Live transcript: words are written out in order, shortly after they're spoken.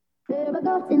The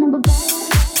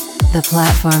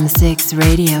Platform 6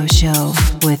 radio show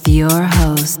with your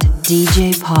host,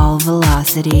 DJ Paul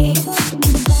Velocity.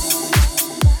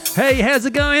 Hey, how's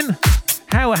it going?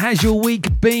 How has your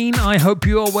week been? I hope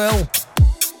you are well.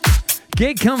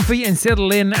 Get comfy and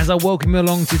settle in as I welcome you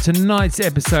along to tonight's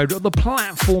episode of the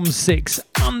Platform 6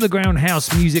 Underground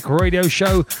House Music Radio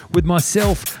Show with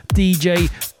myself, DJ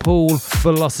Paul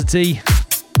Velocity.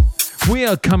 We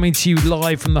are coming to you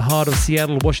live from the heart of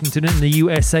Seattle, Washington in the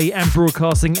USA and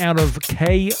broadcasting out of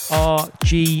KRGB-FM.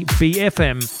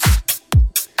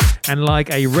 And like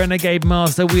a renegade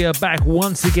master, we are back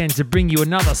once again to bring you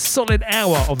another solid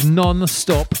hour of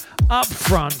non-stop,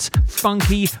 upfront,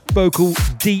 funky, vocal,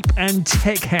 deep and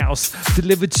tech house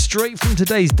delivered straight from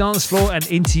today's dance floor and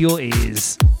into your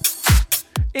ears.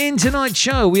 In tonight's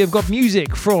show, we have got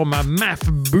music from Math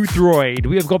Boothroyd.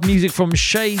 We have got music from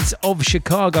Shades of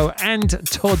Chicago and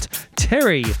Todd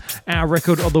Terry. Our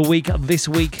record of the week this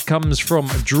week comes from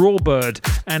Drawbird.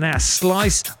 And our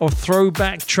slice of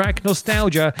throwback track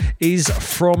nostalgia is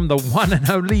from the one and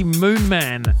only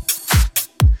Moonman.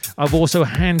 I've also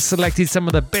hand-selected some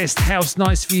of the best house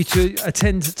nights for you to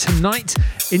attend tonight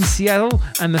in Seattle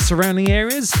and the surrounding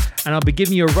areas. And I'll be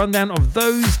giving you a rundown of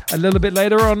those a little bit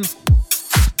later on.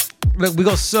 Look, we've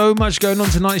got so much going on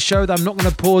tonight's show that I'm not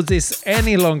going to pause this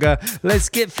any longer. Let's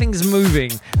get things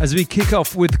moving as we kick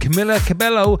off with Camila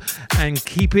Cabello and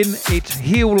Keeping It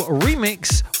Heel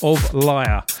remix of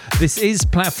Liar. This is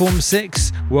Platform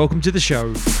 6. Welcome to the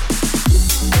show.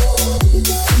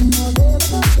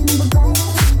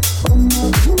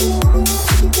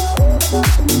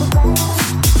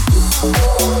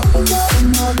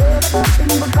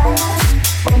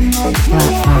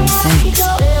 Platform 6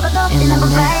 in the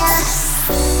mix.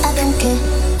 I don't care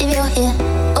if you're here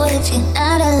or if you're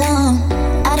not alone.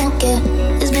 I don't care,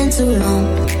 it's been too long.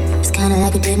 It's kinda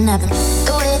like it didn't happen.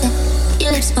 The way that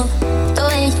your lips move, the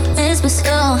way you whisper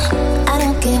slow. I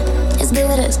don't care, it's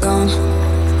good, it's gone.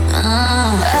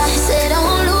 I said I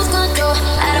won't lose control,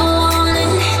 I don't want it.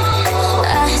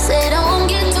 I said I won't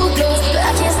get too close, but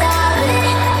I can't stop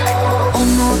it. Oh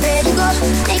no, there you go,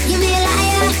 making me a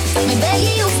liar. Got me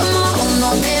begging you for more. Oh no,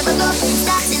 there we go,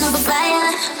 starting up a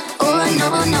fire. Oh no,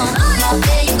 no, no,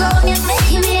 there you go, you're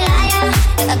making me a liar.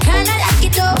 I kinda like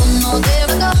it though. Oh no, there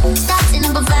we go, starting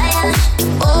up a fire.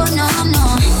 Oh no, no,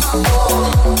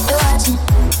 you're watching,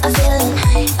 I feel it.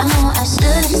 I know I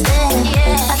shouldn't stay.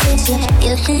 I fix it,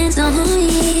 your hands on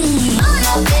me. Oh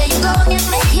no, there you go, you're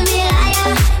making me a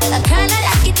liar. I kinda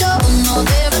like it though. Oh no,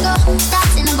 there we go,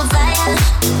 starting up a fire.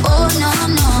 Oh no,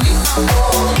 no,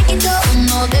 make it go. Oh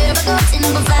no, there we go, starting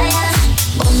up a fire.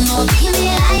 Oh no, making me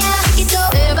a liar. Make it go,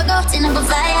 there we go, starting up a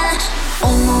fire.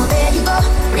 Oh no, there you go,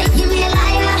 making me a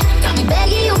liar. Got me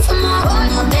begging you for more. Oh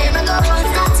no, there we go,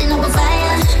 starting up a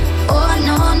fire. Oh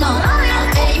no, no,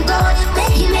 there you go,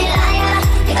 making me a liar.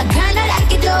 I kinda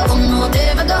like it though. Oh no,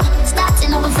 there we go,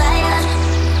 starting up a fire.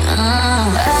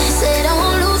 I said I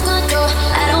won't lose control,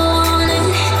 I don't want it.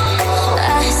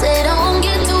 I said I won't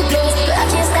get too close, but I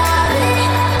can't stop it.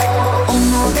 Oh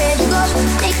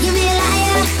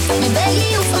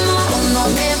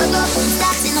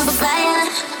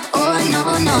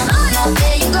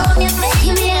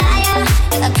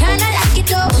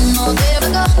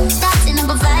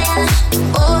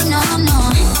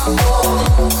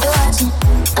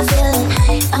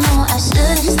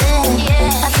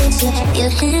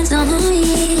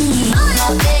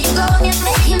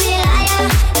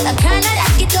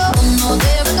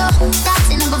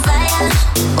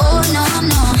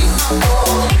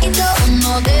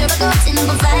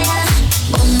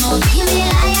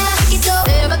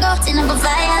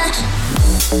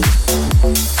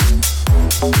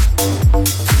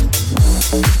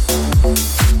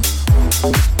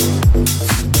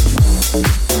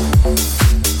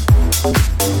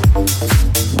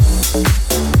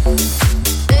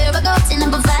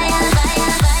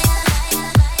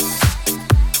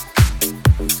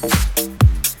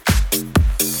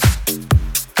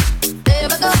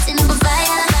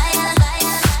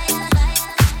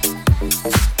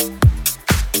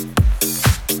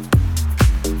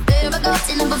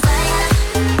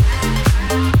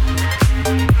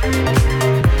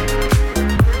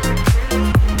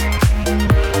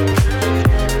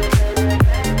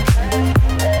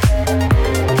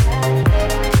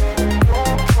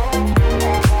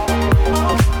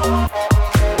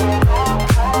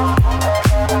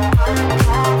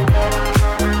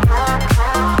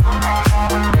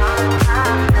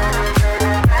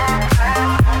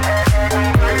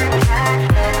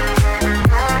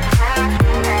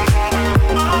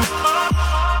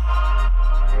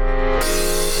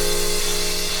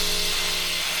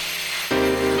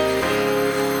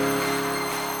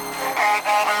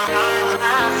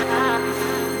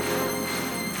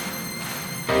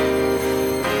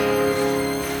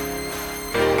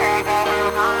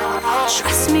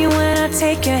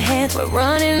take your hand, we're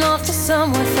running off to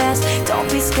somewhere fast. Don't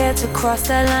be scared to cross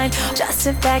that line, just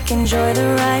sit back, enjoy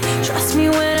the ride. Trust me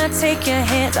when I take your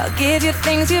hand, I'll give you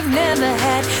things you've never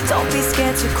had. Don't be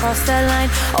scared to cross that line,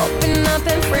 open up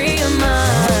and free your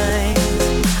mind.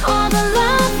 All the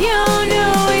love you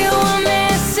knew you were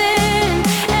missing,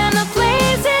 and the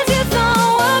places you thought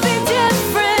would be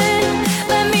different.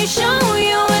 Let me show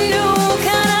you a new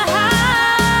kind of high.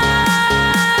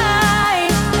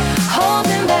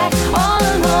 Holding back all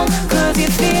along, cause you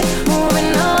feel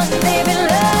moving on. They've been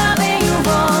loving you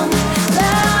wrong,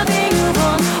 loving you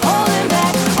wrong. Holding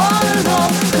back all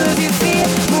along, cause you feel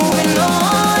moving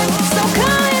on. So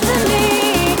come into me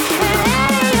and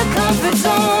out of your comfort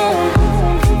zone.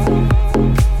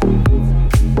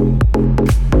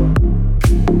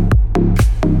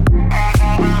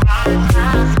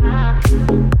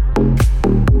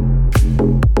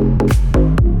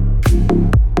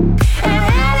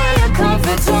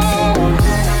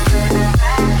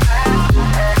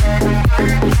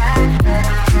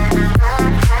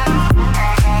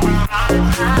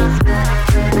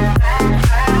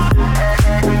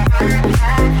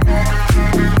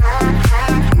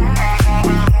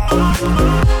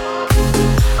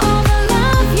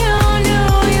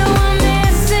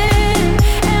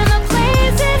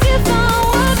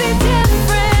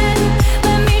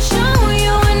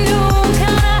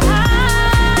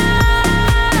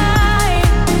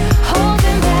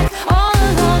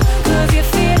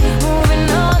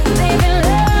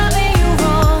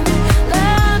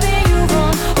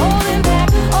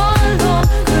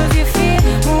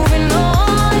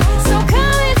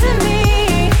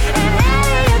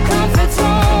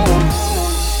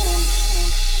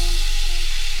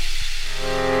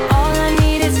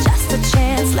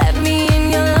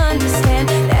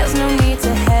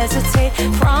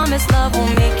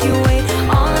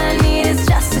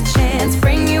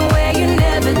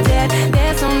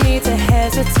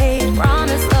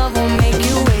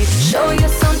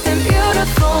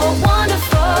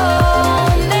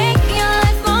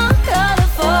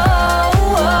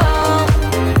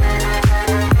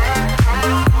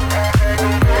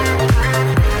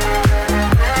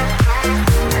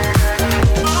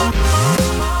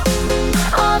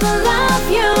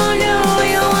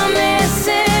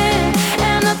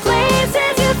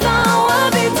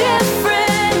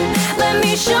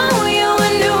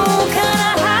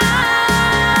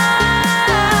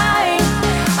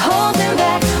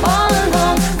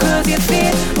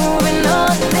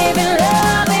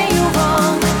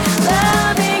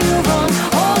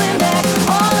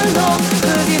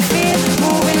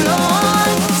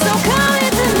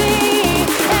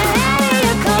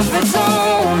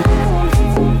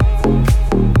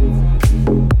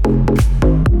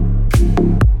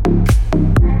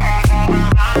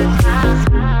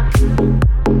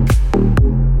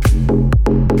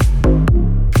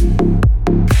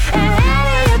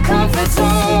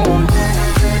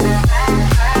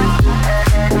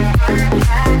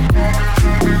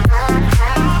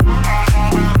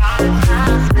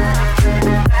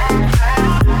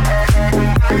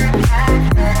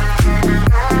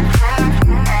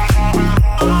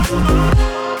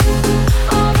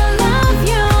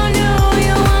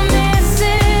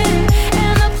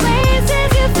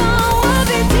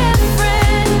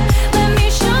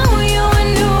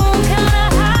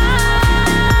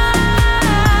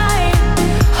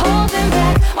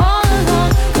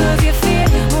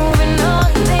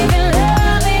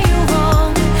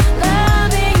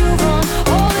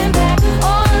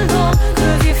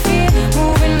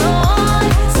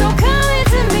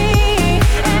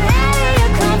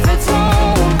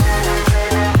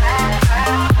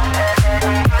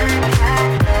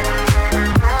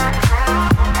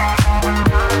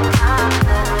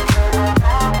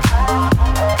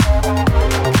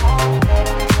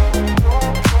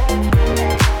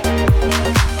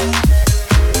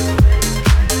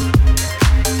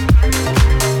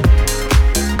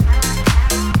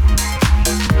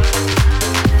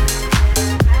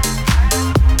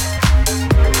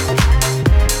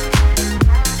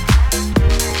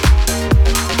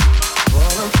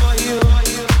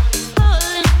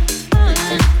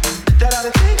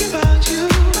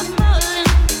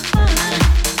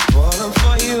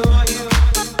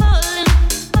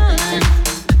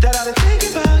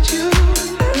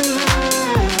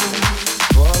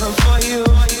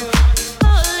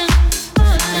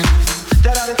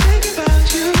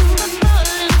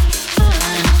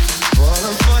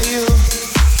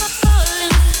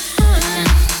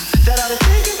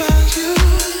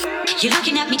 You're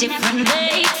looking at me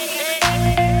differently.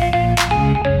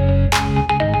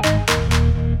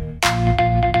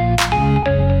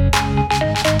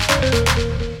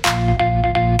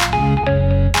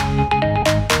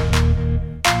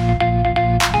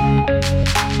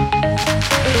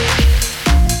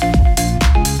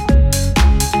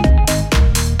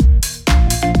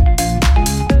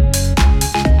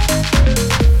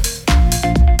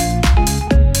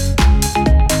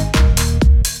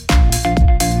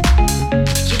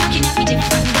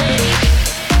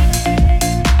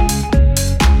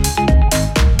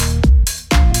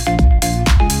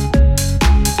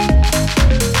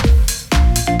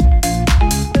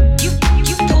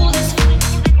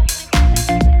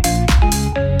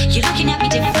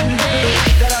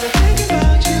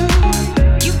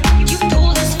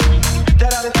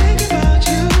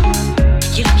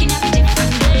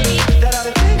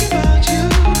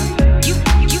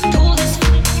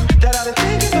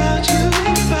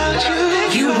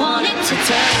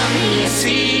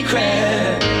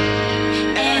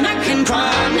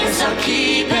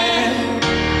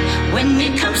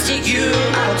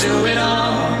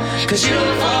 'Cause you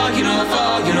don't fall, you don't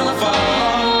fall, you don't fall.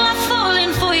 I'm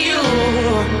falling for you.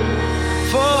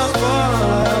 Falling for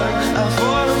you.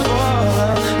 Falling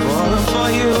for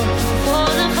you.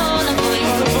 Falling for you.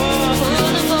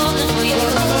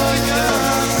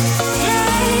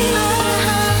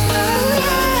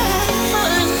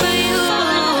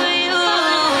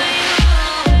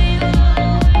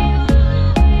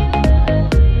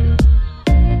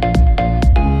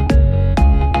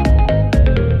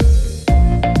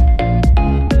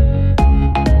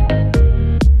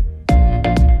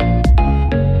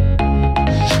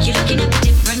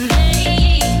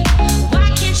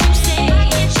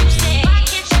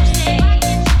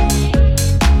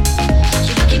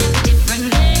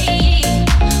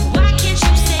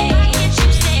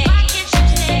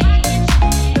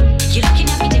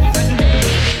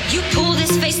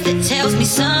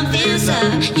 Something's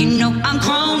up, you know I'm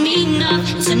grown enough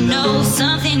to know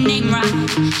something ain't right.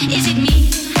 Is it me?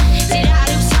 Did I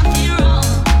do something wrong?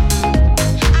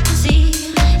 I can see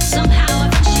somehow our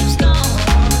friendship's gone.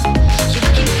 You're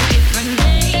looking at a different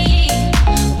day.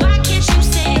 Why can't you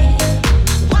say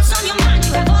what's on your mind?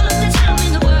 You have all of the time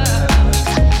in the world.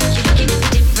 You're looking at a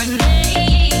different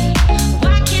day.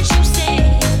 Why can't you say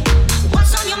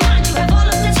what's on your mind? You have all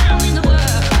of the time in the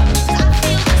world. I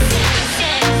feel the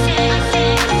same.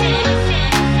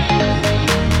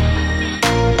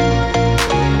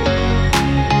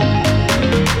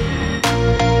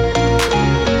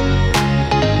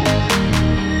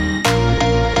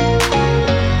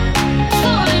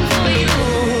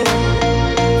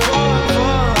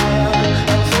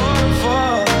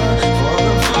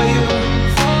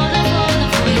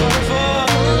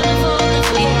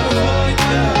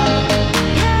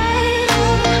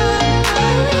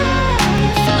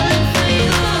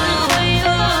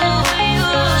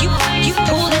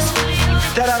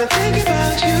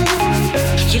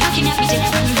 You're looking at me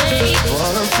differently.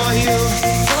 Falling for you.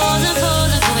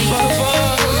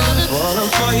 Falling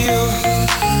for you.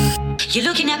 You're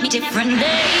looking at me differently.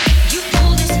 You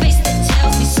pull this face that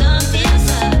tells me something's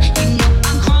up. You know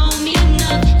I'm grown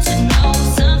enough to know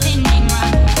something ain't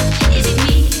right. Is it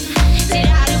me? Did I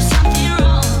do something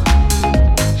wrong?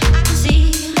 I can see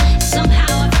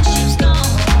somehow our friendship's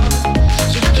gone.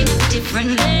 You're looking at me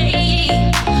differently.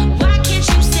 Why can't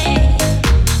you say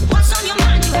what's on your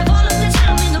mind? You have all of the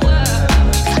time in the world.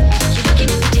 You're looking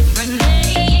at me differently.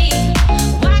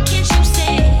 Why can't you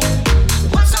say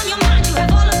what's on your mind? You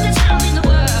have all of the time in the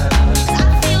world. I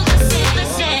feel the same.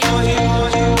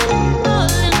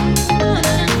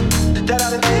 That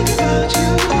I've been thinking about you.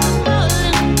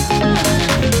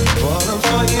 Falling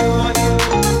for you.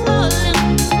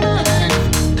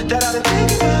 That I've been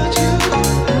thinking about you.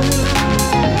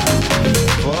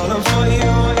 Falling for you.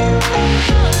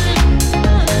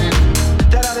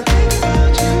 That I've been thinking about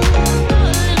you.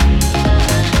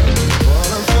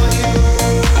 Falling for you.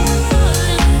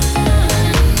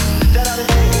 That I've been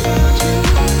thinking about you.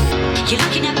 You're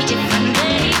looking at me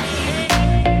differently.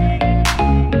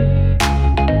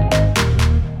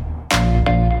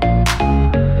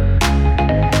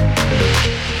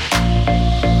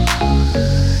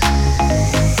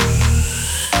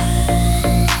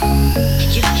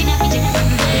 You're looking at me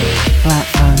differently.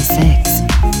 Platform 6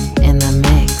 in the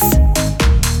mix.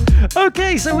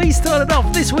 Okay, so we started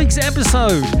off this week's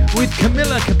episode with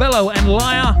Camila Cabello and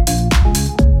Liar.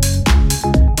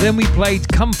 Then we played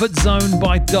Comfort Zone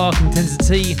by Dark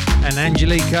Intensity and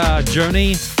Angelica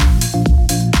Joni.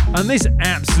 And this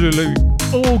absolute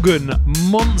organ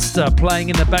monster playing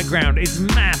in the background is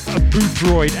Math of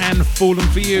Boothroyd and Fallen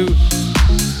For You.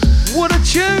 What a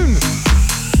tune!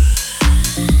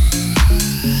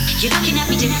 You're looking at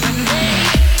me differently.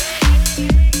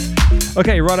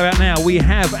 Okay, right about now we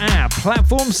have our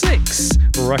Platform 6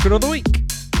 Record of the Week.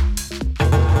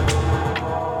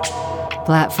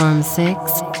 Platform 6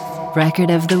 Record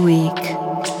of the Week.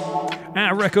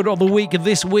 Our record of the week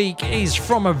this week is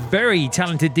from a very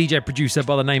talented DJ producer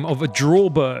by the name of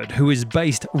Drawbird, who is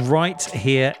based right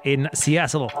here in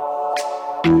Seattle.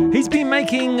 He's been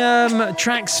making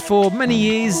tracks for many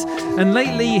years, and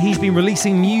lately he's been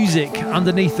releasing music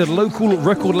underneath the local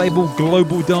record label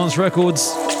Global Dance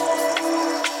Records.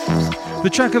 The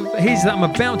track of his that I'm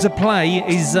about to play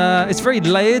is it's very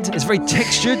layered, it's very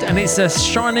textured, and it's a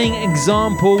shining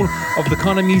example of the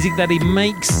kind of music that he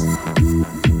makes.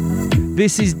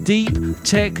 This is deep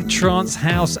tech trance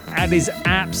house at its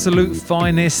absolute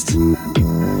finest.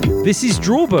 This is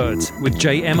Drawbird with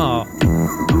JMR.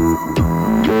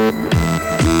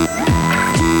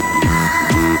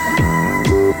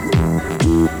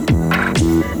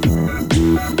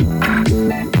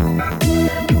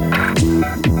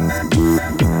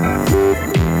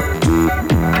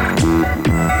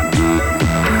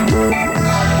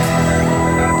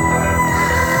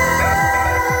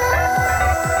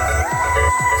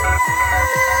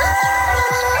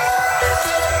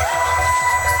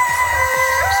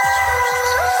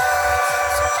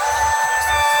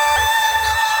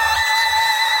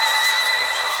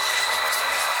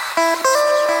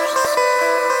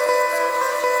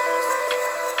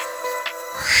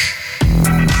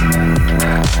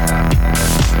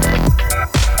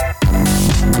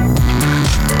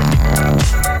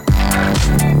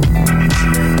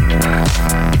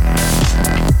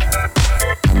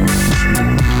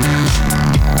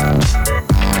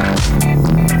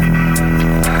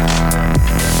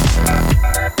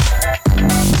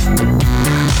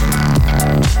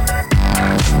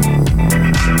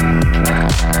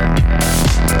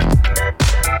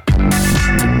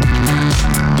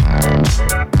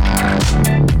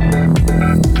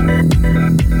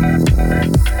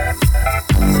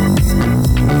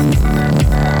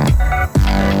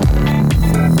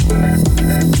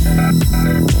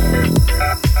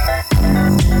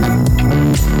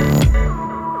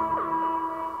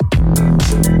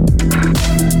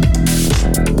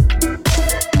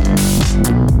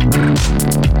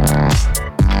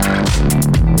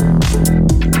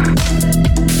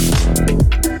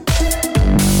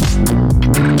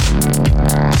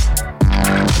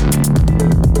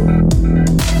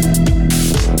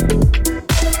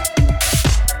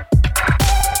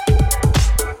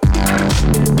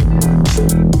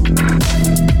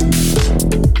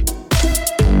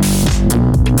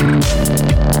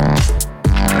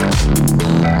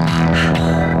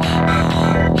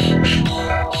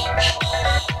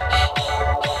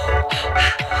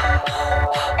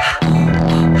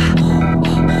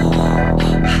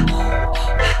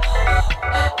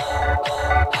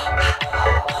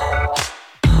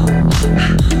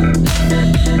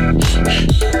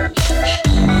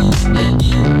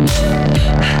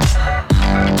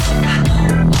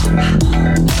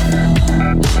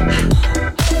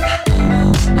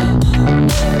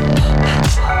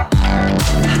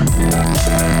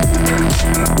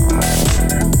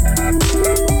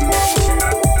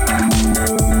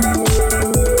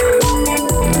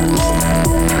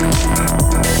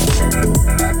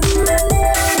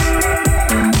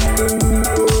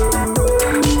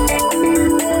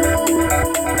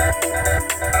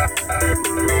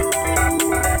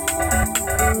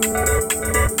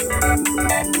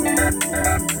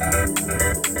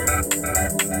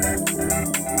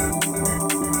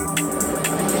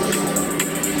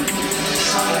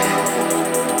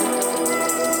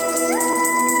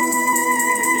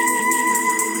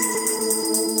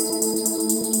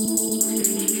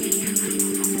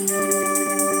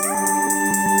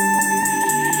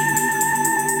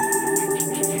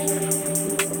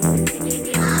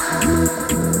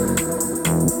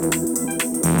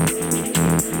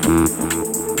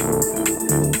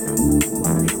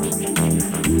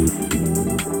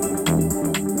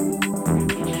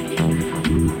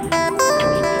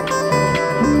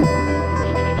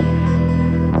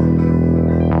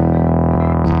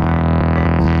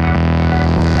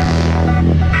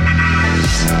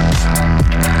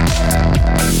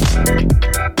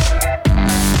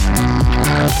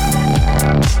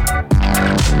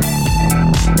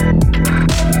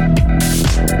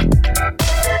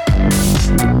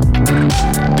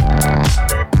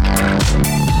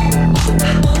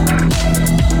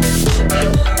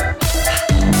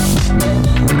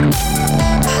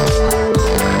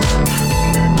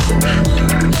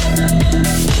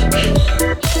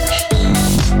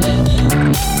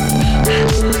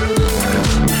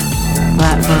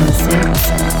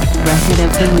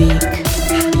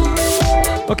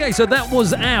 Okay, so that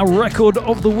was our record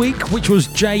of the week, which was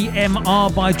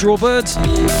JMR by Drawbird.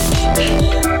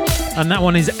 And that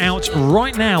one is out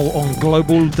right now on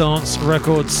Global Dance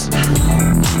Records.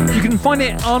 You can find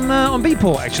it on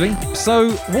Beatport, actually.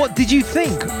 So what did you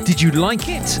think? Did you like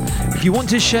it? If you want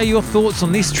to share your thoughts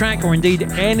on this track or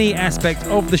indeed any aspect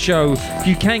of the show,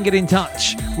 you can get in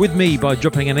touch with me by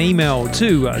dropping an email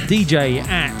to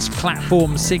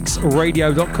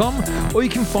dj@platform6radio.com, or you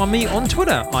can find me on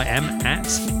Twitter. I am at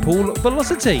Paul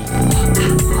Velocity.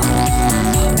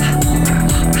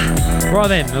 Right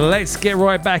then, let's get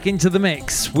right back into the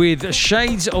mix with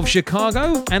Shades of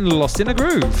Chicago and Lost in a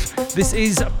Groove. This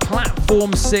is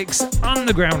Platform 6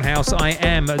 Underground House. I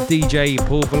am DJ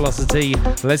Paul Velocity.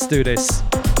 Let's do this.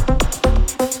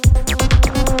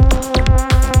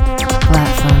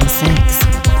 Platform 6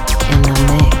 in the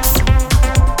mix.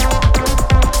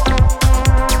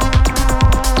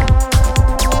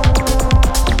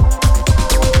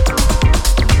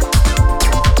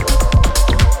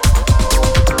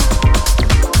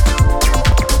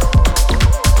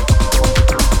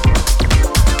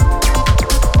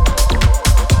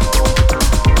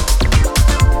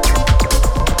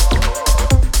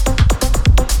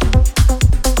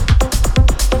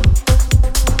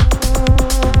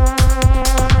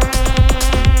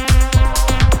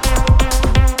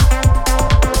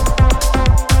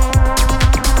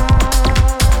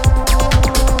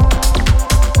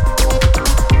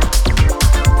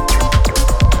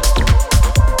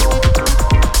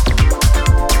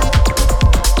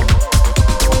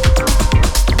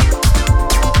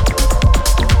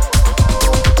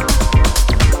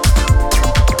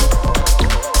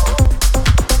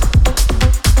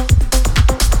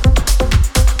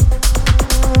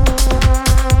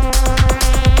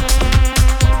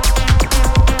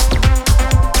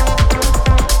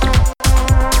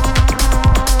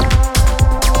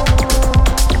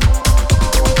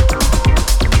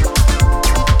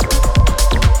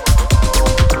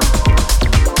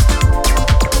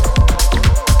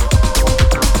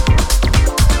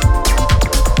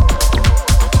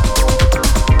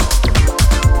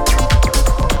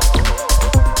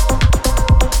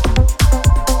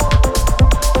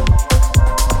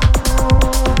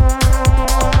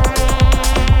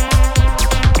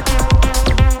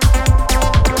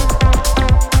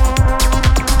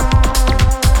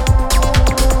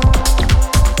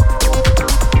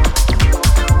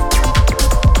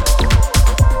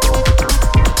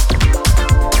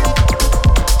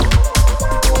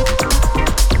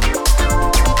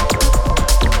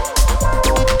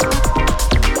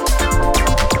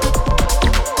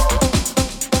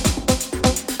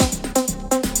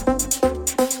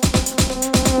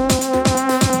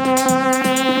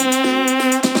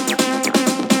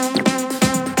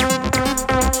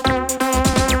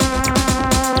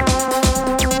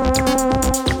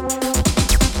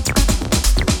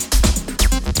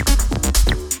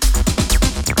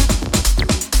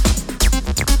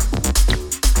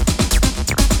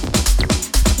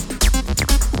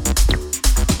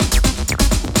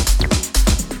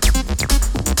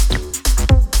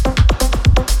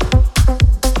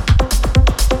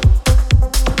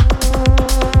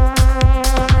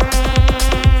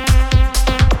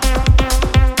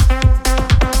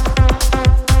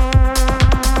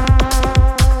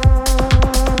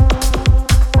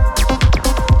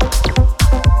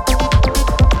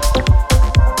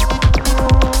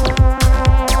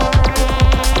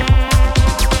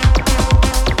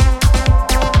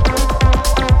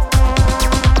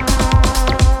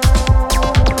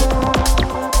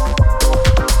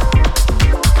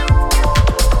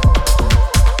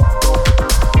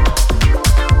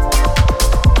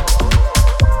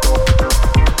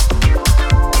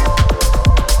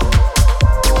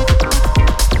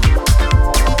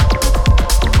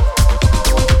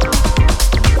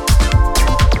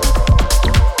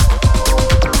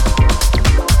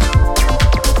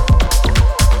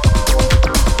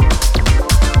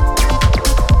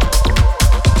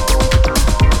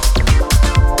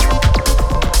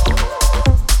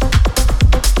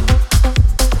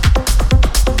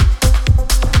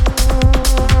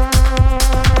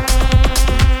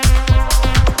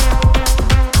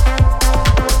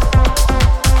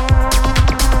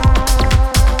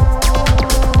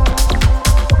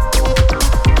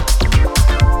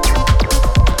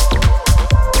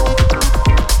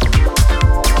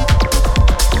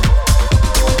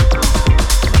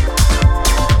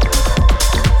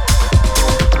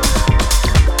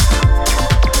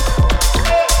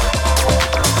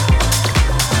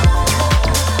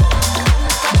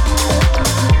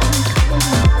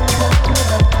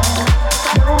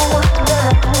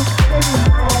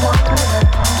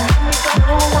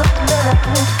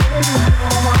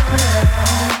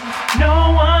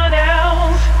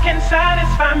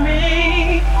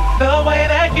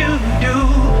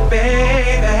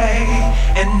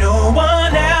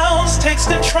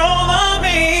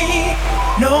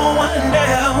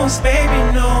 else, baby,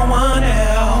 no one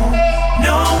else.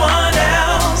 No one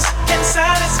else can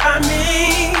satisfy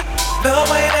me the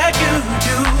way that you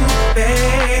do,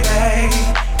 baby.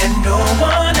 And no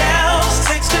one else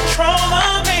takes control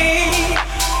of me.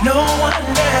 No one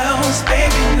else,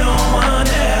 baby, no one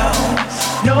else.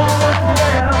 No one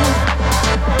else.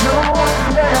 No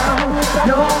one else.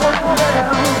 No one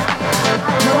else.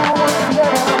 No one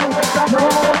else. No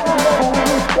one else.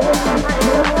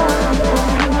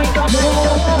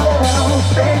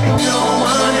 Baby, no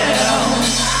one else,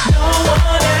 no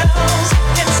one else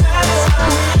can satisfy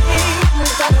me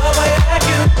the way that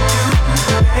you do,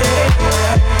 baby.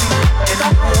 And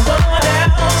no one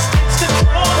else takes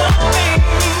control of me.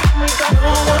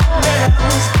 No one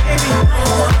else, baby, no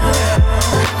one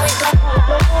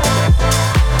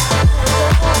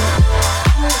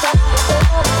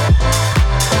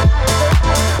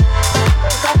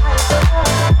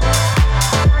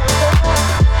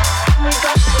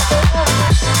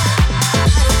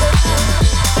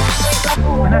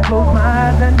When I close my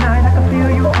eyes at night, I can feel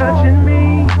you touching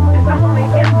me. It's only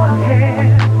in my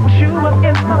head, with you up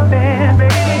in my bed,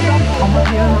 baby. I'ma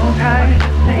feel on tight,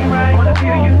 ain't right. Wanna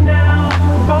feel you now,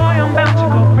 boy, I'm about to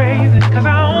go crazy, 'cause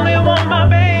I only want my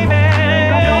baby.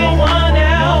 No one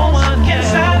else can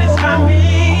satisfy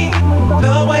me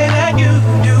the way that you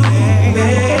do,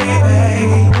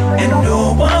 baby. And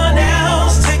no one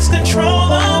else takes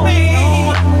control of me.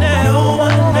 No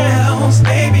one else,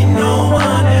 baby, no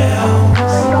one else.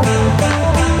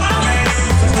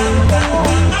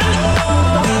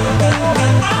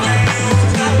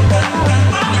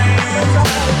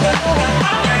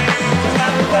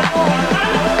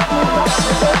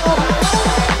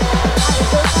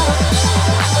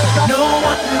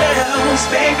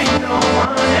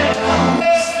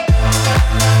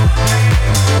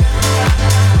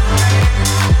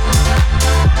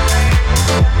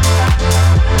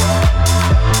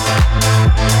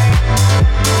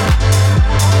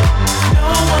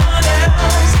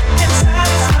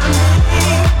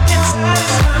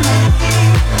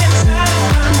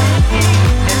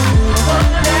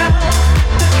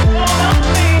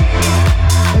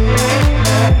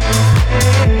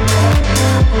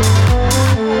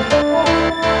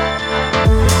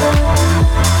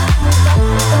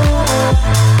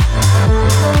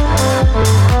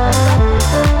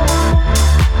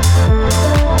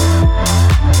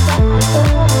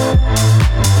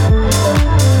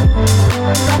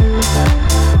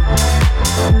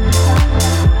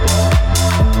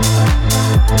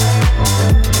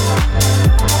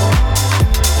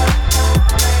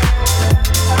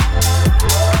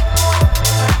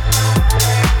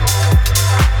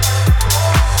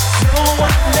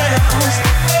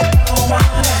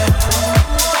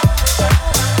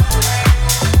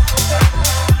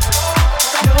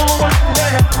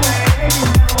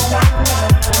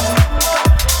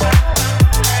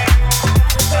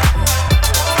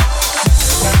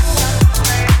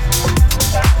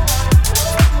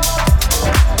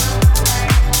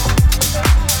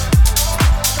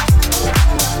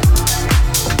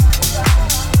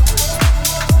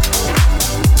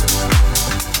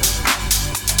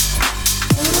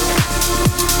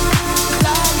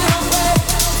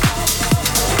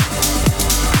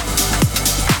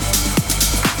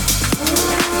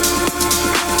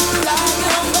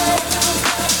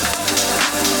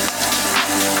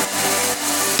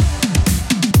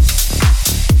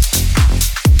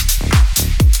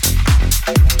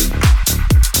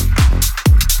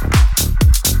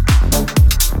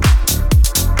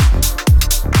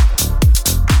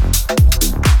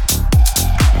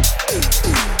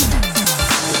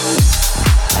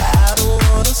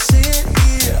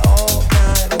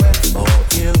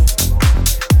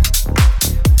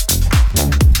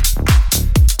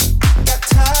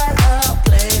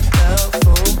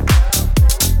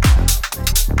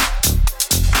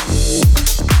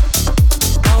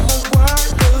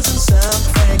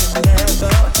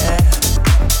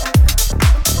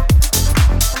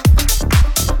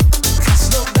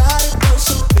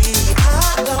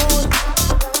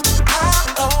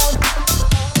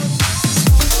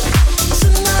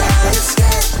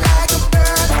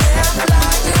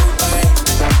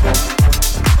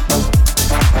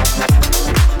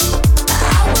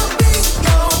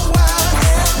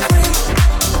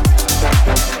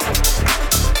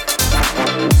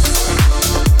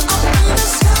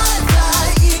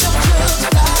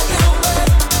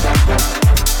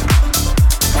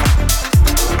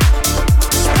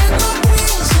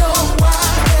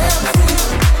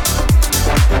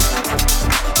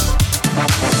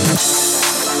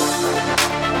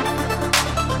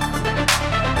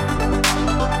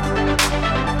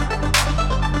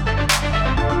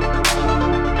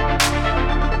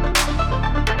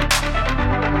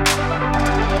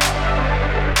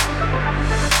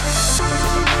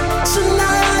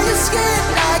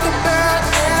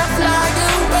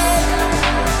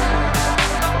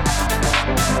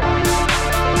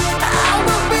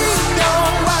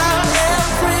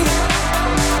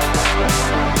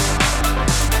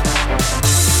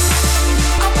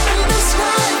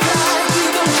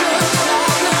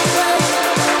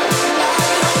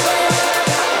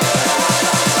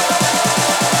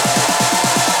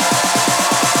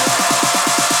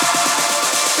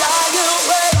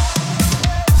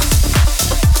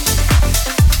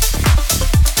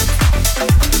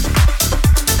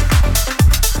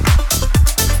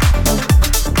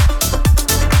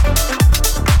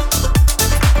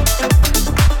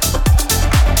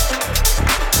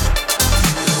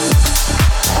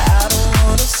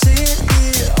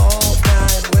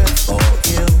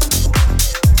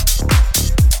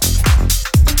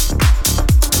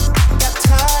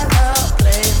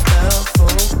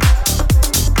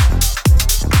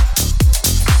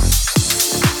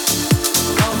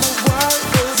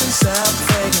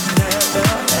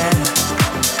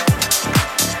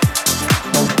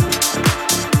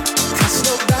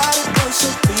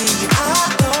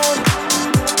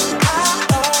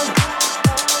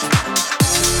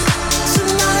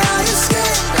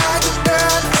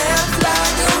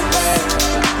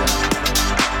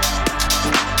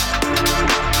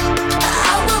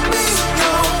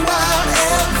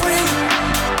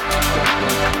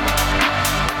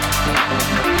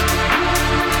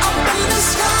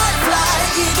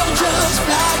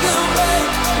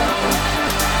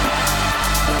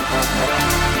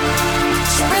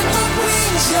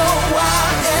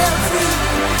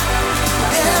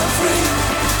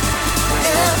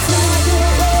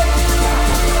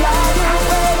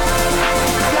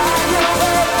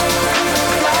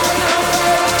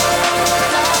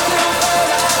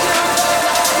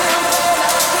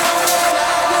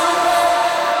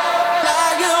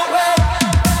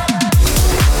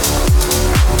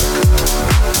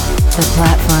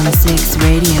 Platform 6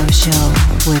 radio show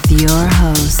with your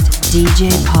host, DJ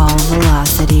Paul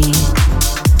Velocity.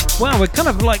 Wow, we're kind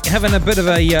of like having a bit of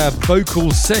a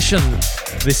vocal session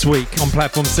this week on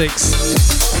Platform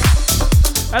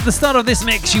 6. At the start of this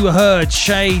mix, you heard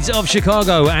Shades of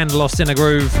Chicago and Lost in a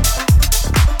Groove.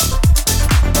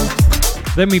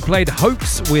 Then we played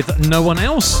Hopes with No One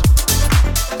Else.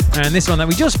 And this one that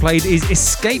we just played is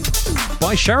Escape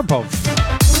by Sharapov.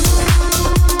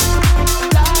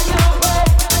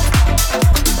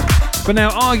 But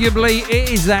now, arguably, it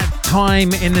is that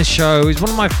time in the show. It's one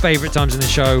of my favourite times in the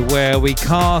show where we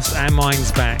cast our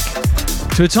minds back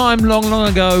to a time long, long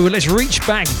ago. Let's reach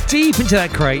back deep into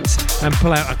that crate and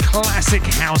pull out a classic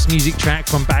house music track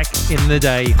from back in the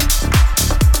day.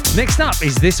 Next up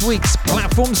is this week's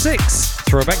Platform 6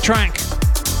 throwback track.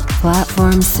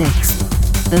 Platform 6,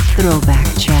 the throwback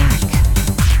track.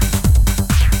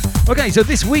 Okay, so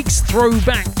this week's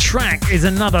throwback track is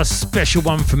another special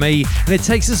one for me, and it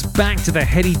takes us back to the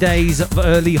heady days of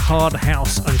early hard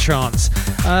house and trance.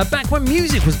 Back when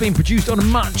music was being produced on a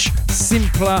much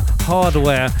simpler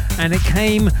hardware, and it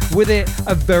came with it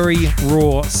a very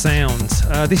raw sound.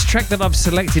 This track that I've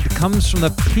selected comes from the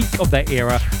peak of that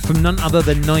era, from none other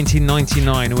than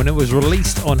 1999, when it was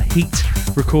released on Heat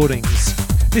Recordings.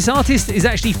 This artist is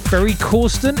actually Ferry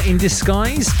Corsten in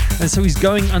disguise, and so he's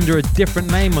going under a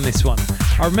different name on this one.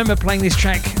 I remember playing this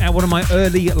track at one of my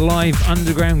early live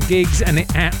underground gigs, and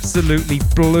it absolutely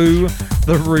blew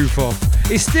the roof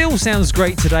off. It still sounds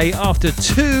great today after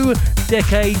 2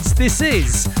 decades. This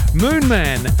is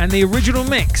Moonman and the original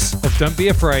mix of Don't Be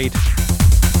Afraid.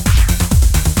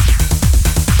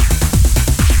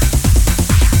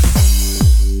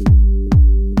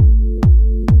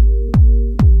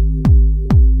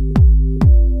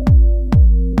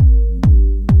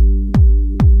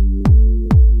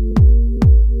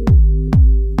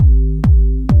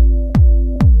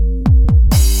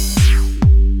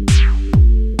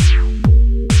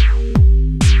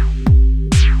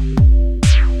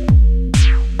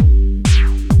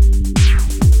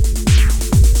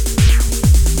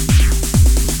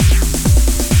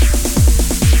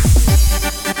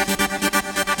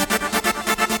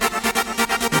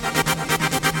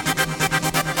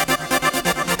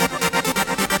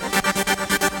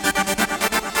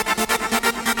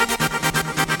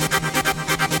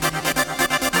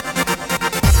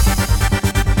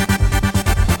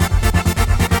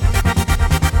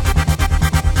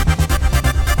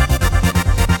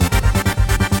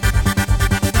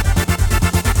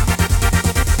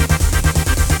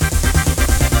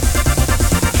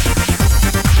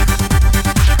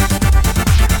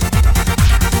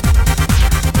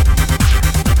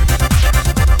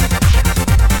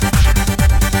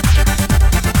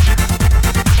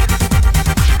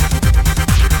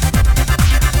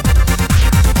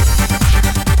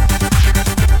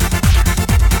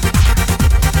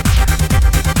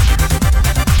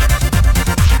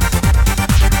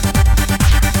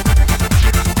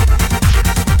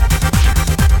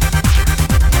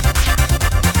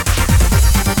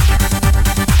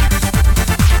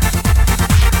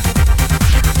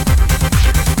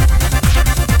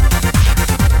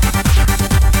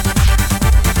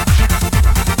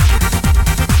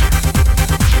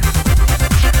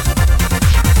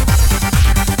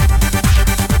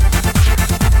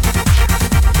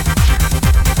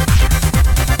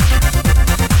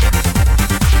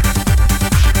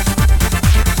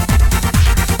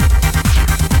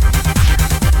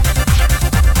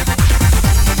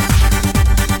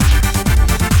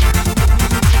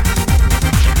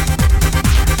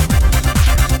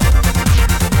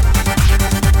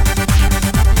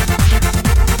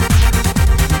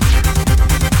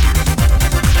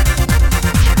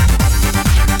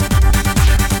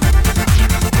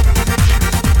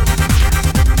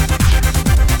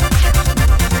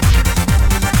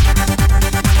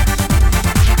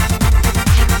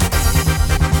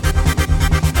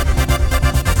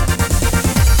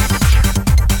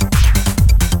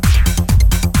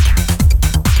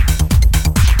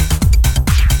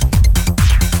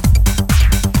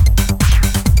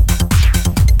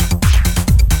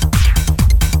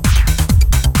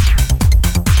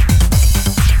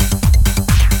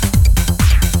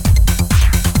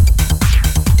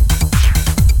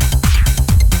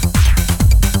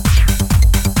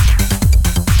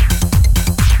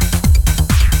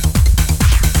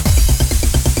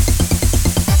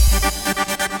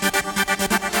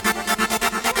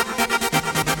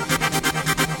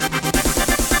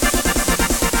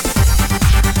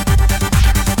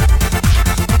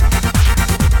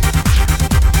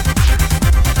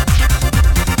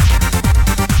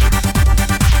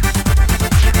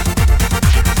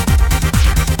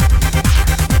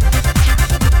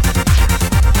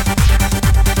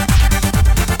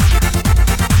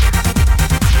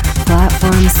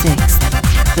 6th,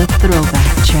 the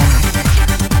throwback track.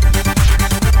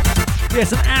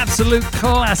 Yes, an absolute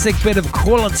classic bit of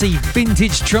quality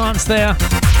vintage trance there.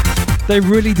 They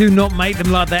really do not make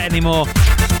them like that anymore.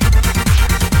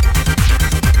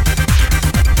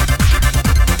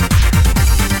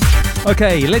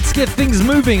 Okay, let's get things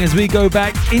moving as we go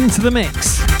back into the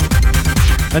mix.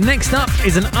 And next up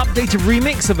is an updated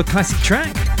remix of a classic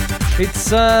track. It's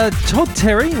Todd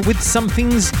Terry with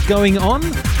Something's Going On,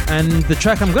 and the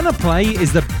track I'm gonna play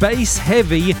is the bass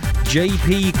heavy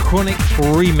JP Chronic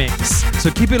remix. So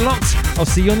keep it locked, I'll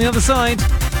see you on the other side.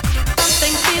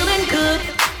 Something feeling good.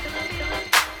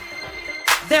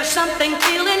 There's something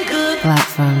feeling good.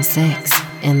 Platform 6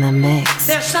 in the mix.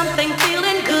 There's something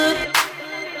feeling good.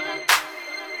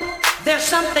 There's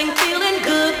something feeling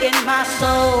good in my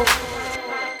soul.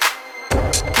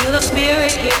 Feel the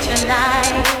spirit here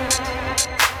tonight.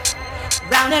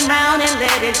 Round and round and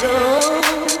let it go.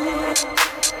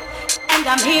 And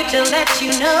I'm here to let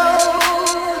you know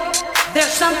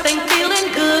there's something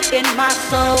feeling good in my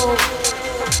soul.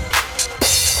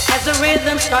 As the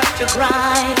rhythm starts to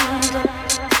grind,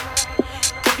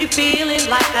 if you feel it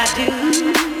like I do,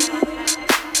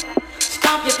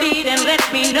 stomp your feet and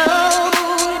let me know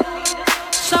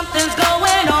something's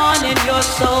going on in your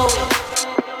soul.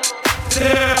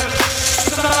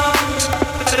 There's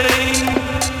something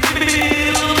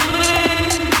feeling good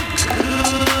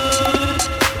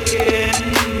in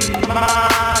my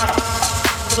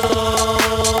soul.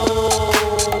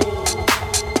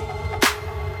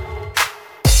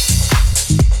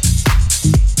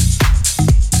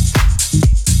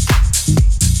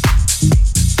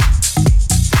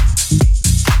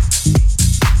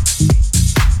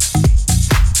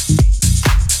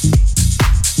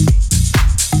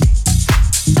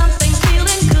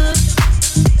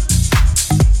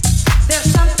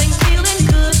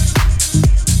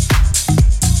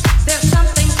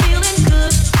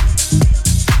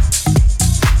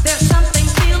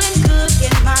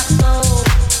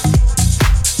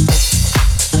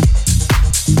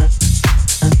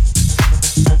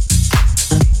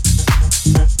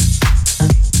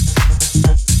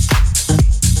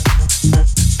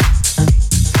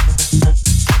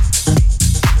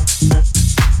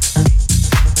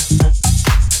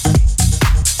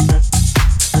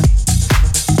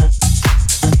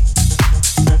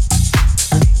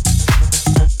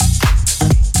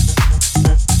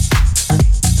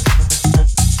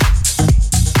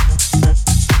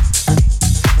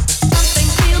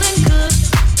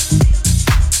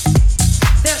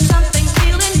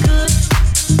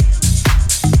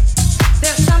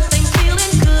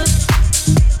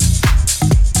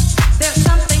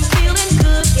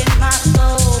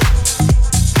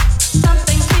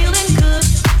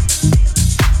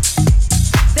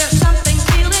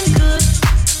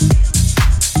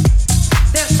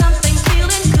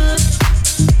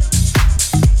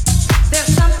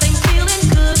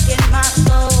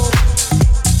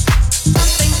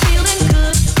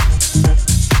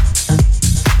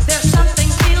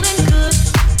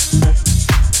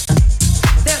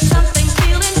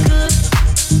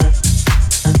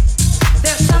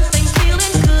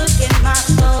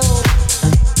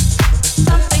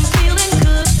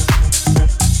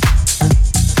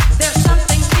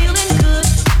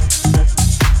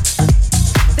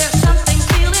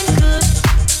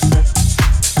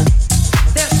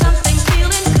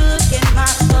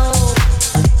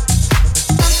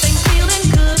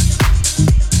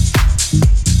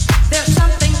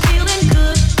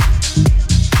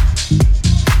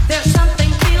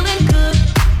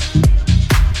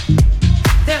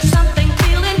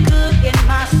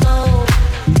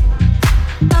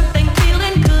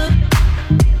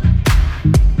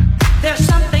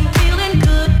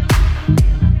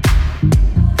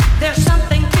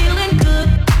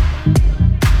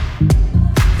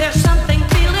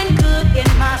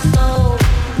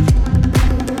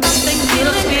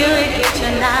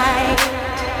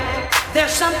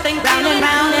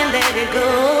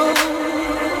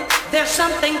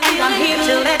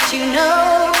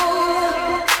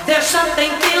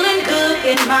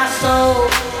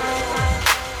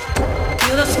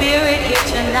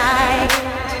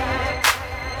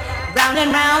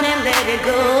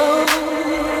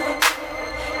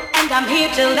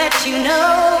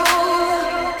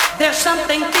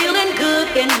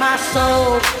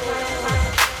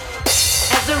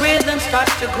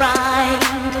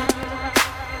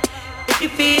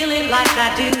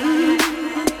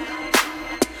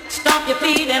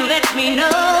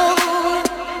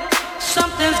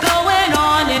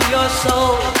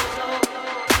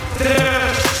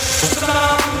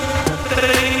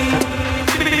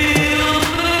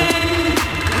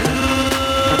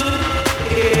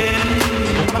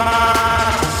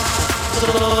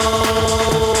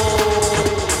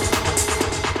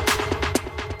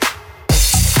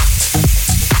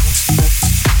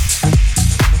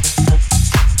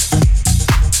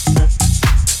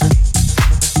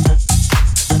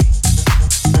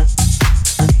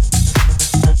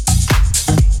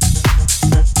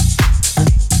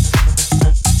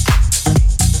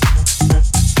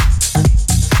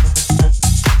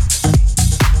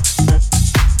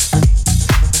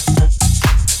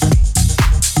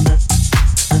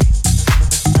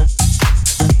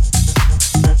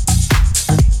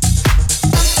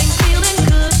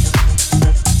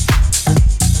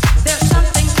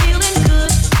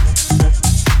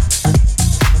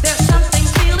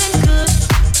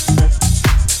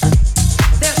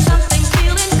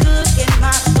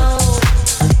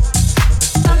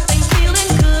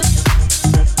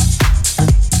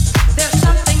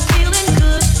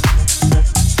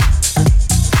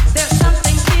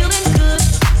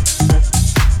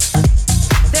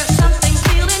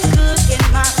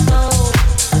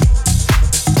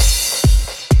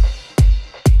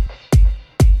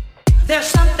 There's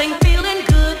something feeling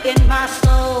good in my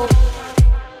soul.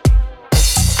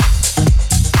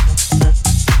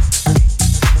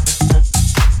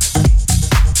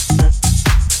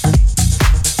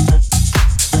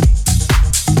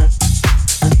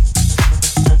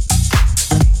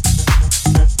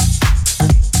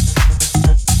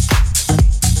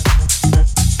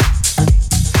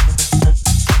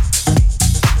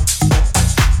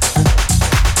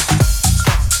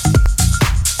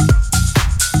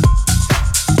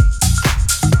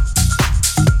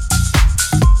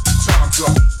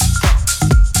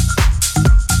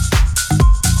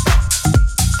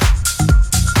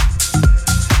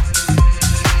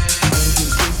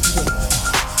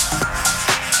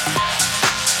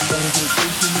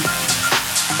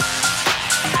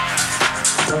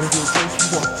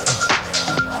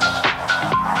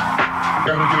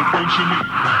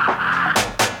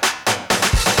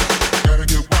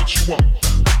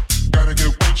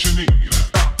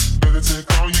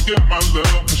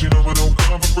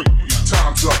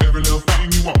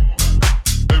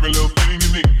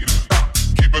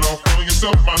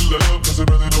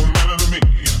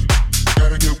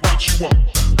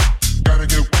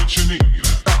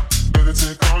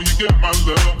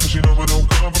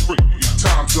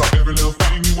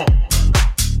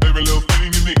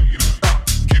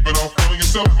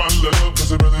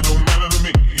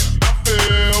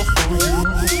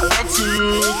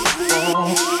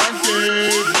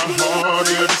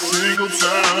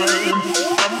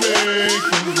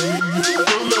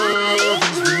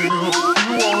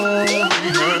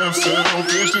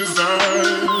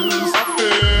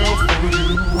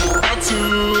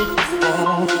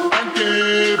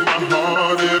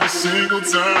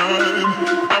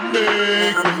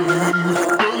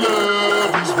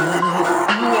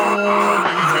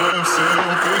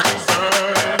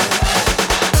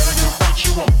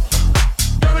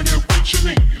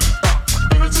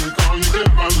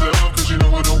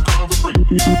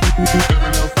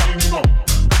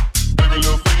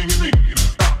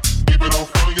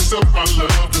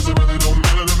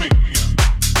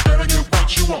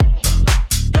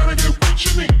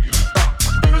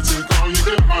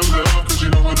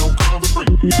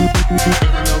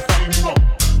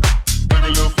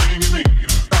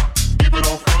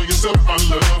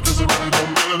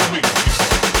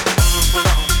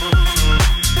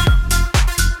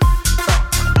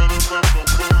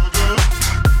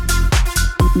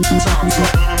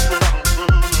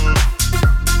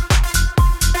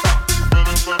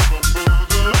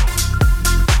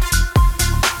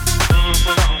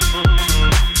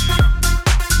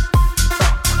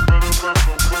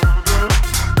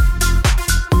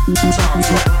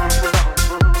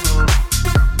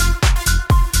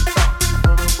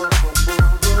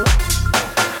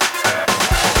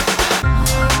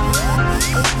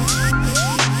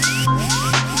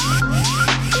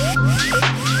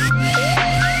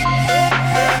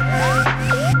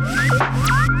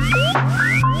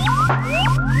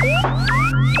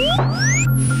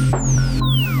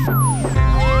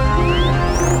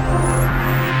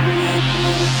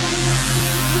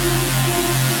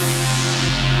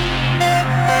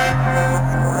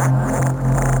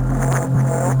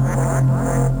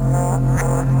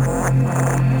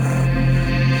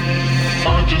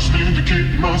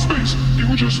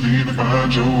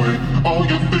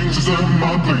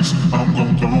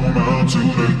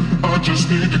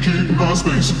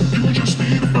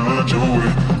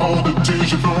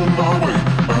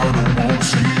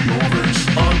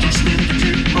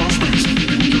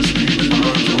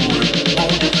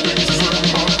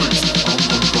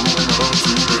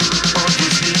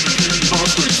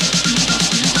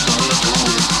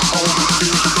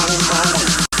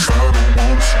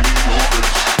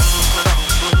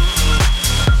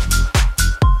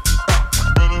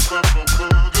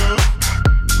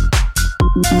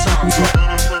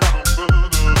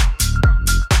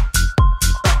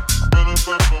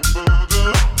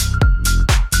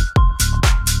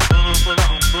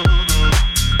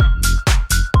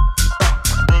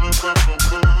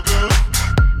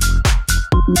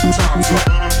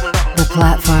 The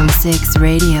Platform 6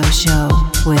 radio show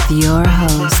with your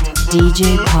host,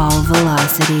 DJ Paul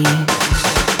Velocity.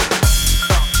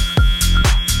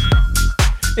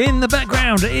 In the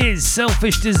background is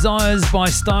Selfish Desires by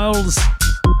Styles.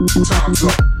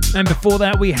 And before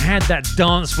that, we had that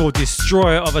dance floor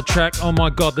destroyer of a track. Oh my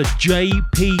god, the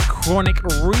JP Chronic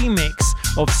remix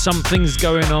of Something's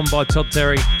Going On by Todd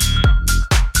Terry.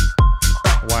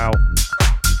 Wow.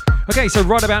 Okay, so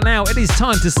right about now, it is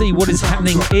time to see what is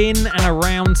happening in and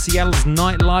around Seattle's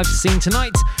nightlife scene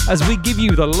tonight as we give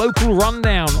you the local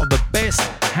rundown of the best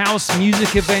house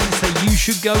music events that you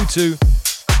should go to.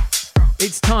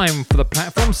 It's time for the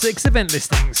Platform 6 event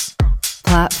listings.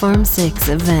 Platform 6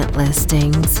 event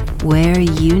listings, where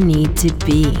you need to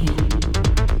be.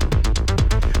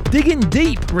 Digging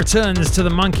Deep returns to the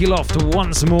Monkey Loft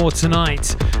once more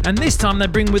tonight, and this time they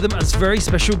bring with them a very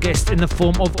special guest in the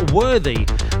form of Worthy.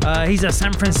 He's a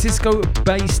San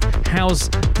Francisco-based house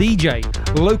DJ.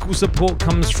 Local support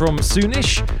comes from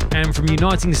Soonish and from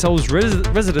Uniting Souls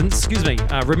residents,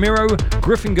 Ramiro,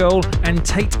 Griffin Girl, and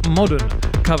Tate Modern.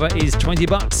 Cover is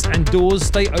 $20 and doors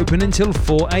stay open until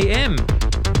 4 a.m.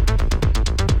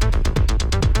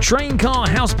 Train Car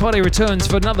House Party returns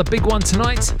for another big one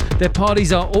tonight. Their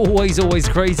parties are always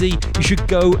crazy. You should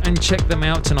go and check them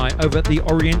out tonight over at the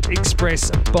Orient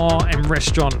Express Bar and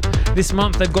Restaurant. This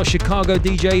month they've got Chicago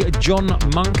DJ John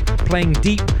Monk playing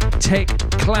deep tech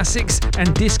classics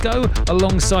and disco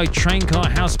alongside Train Car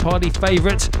House Party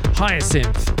favourite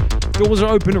Hyacinth. Doors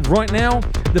are open right now.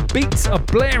 The beats are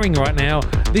blaring right now.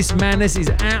 This madness is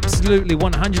absolutely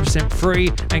 100%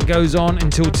 free and goes on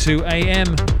until 2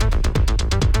 a.m.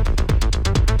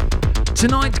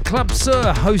 Tonight, Club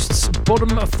Sir hosts Bottom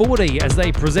 40 as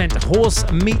they present Horse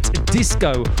Meat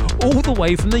Disco all the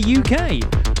way from the UK.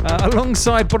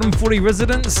 Alongside Bottom 40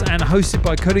 residents and hosted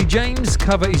by Cody James,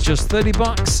 cover is just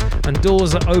 $30 and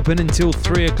doors are open until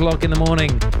 3 o'clock in the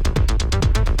morning.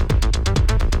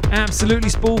 Absolutely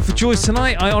spoiled for choice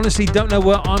tonight. I honestly don't know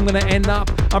where I'm going to end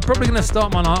up. I'm probably going to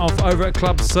start my night off over at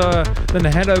Club Sir, then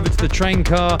head over to the Train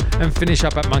Car and finish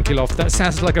up at Monkey Loft. That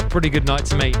sounds like a pretty good night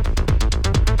to me.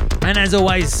 And as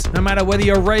always, no matter whether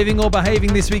you're raving or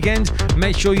behaving this weekend,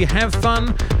 make sure you have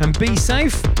fun and be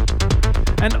safe.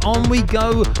 And on we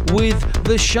go with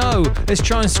the show. Let's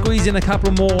try and squeeze in a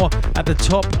couple more at the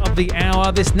top of the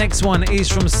hour. This next one is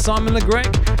from Simon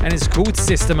LeGrec and it's called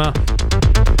Systema.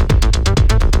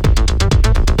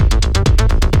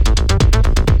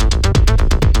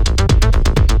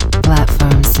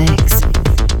 Platform 6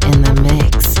 in the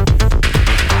mix.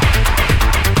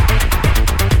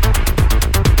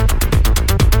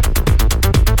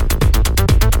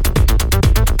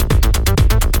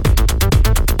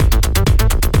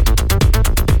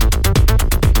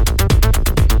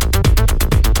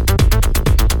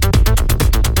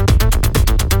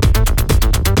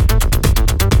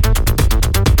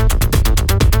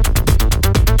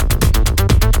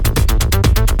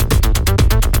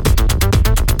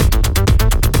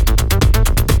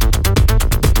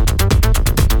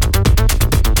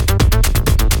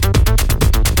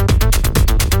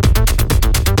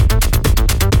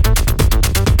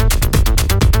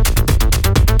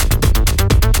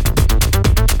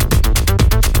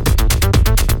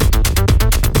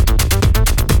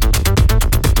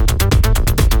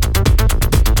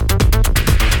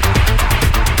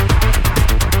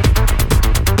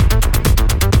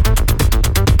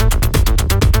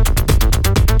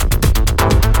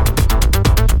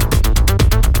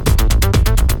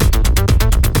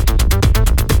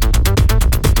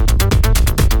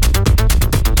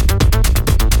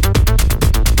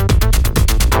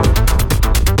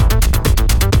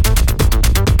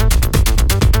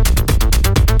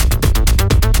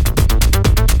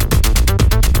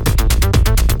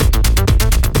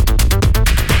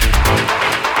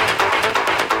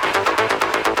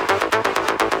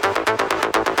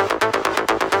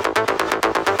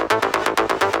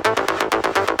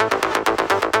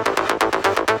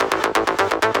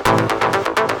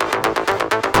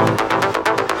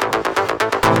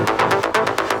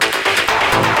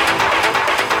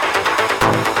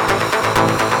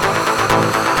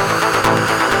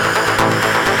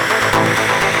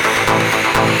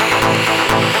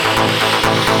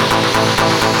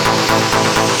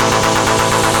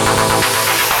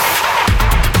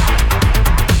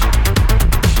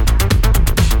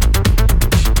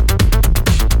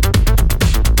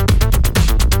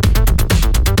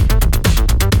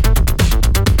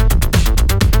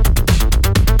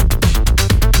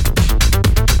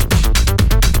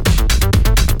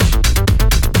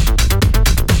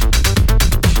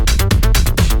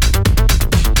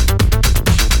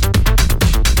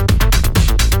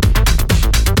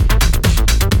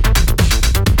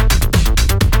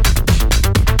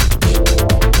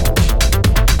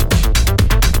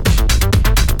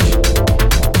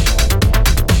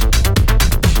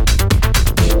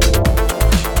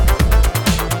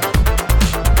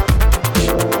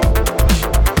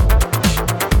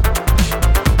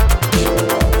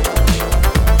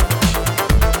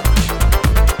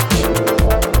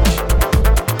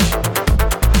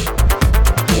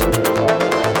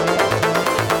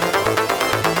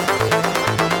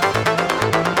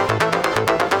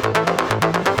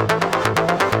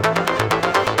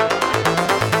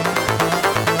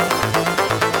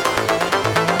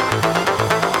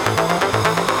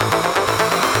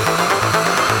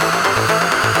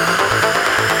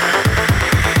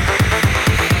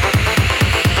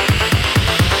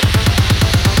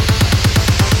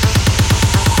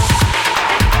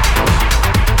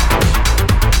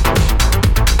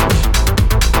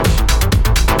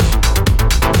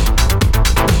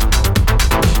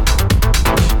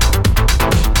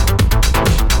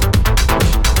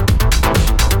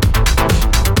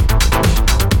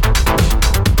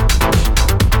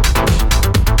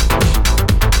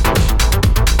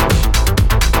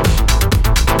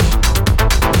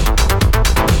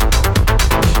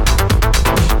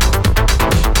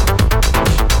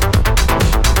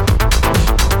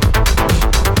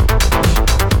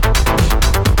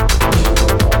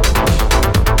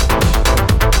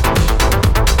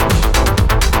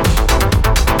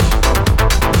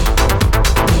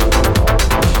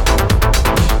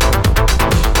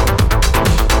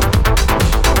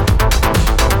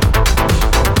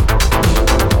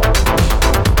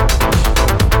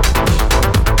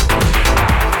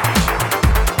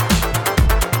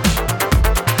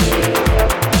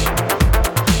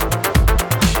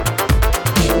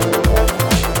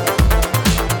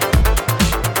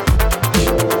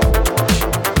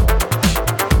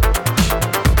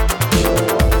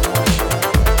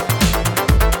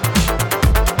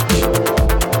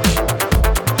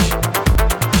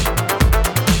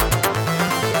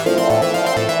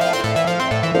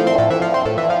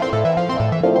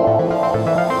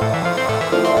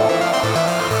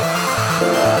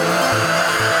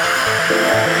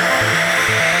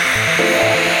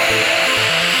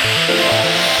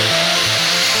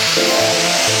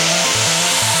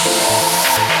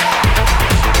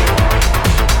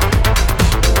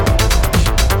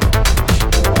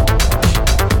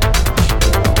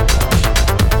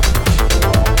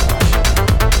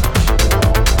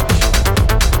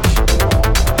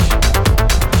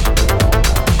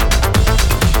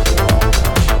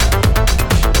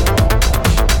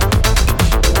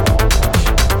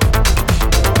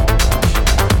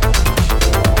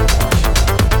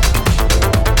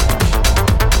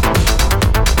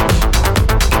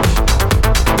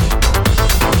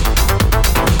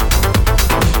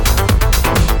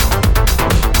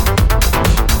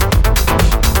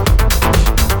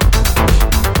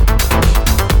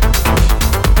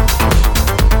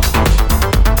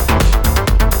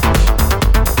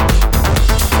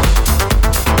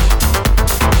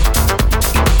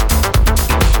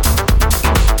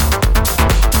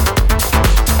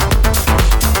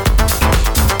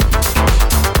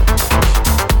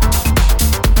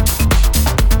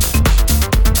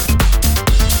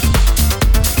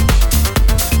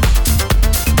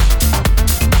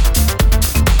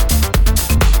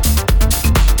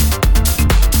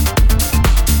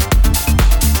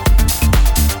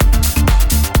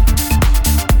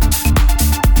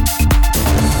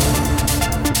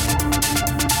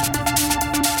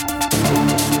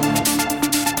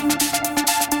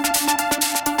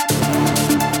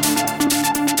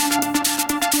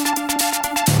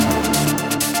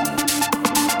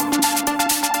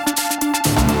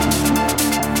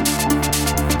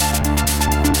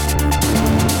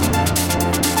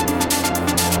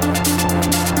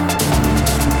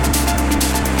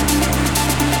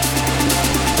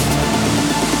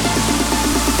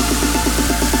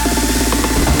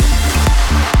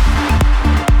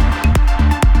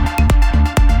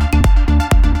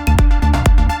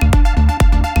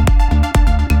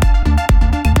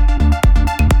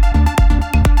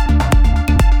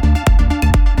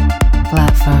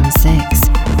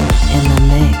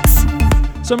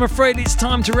 So I'm afraid it's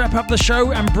time to wrap up the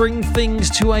show and bring things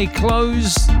to a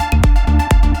close.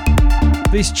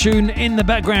 This tune in the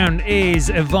background is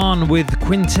Yvonne with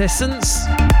Quintessence.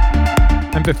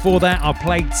 And before that, I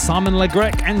played Simon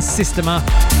LeGrec and Systema.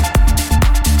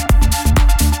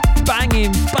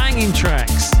 Banging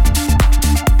tracks.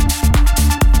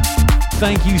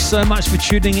 Thank you so much for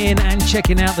tuning in and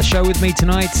checking out the show with me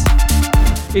tonight.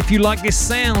 If you like this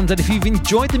sound and if you've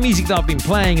enjoyed the music that I've been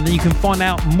playing, then you can find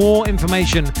out more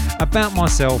information about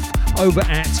myself over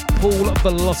at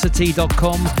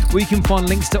paulvelocity.com, where you can find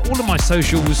links to all of my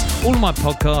socials, all of my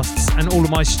podcasts, and all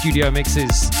of my studio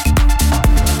mixes.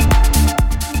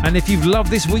 And if you've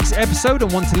loved this week's episode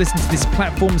and want to listen to this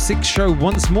Platform 6 show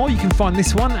once more, you can find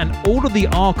this one and all of the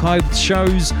archived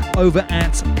shows over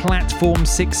at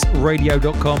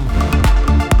platform6radio.com.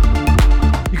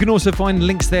 You can also find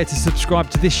links there to subscribe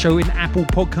to this show in Apple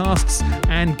Podcasts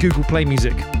and Google Play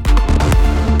Music.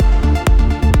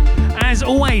 As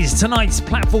always, tonight's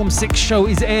Platform 6 show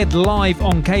is aired live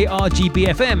on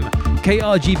KRGB-FM.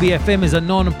 KRGB-FM is a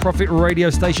non-profit radio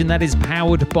station that is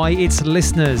powered by its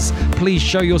listeners. Please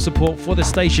show your support for the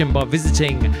station by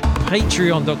visiting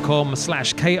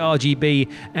patreon.com/KRGB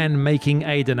and making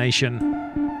a donation.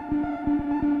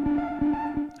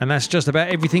 And that's just about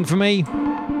everything for me.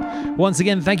 Once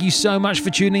again, thank you so much for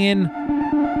tuning in.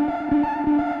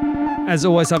 As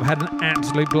always, I've had an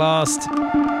absolute blast.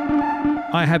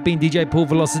 I have been DJ Paul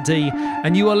Velocity,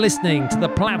 and you are listening to the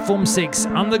Platform 6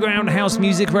 Underground House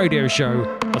Music Radio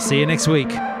Show. I'll see you next week.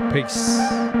 Peace.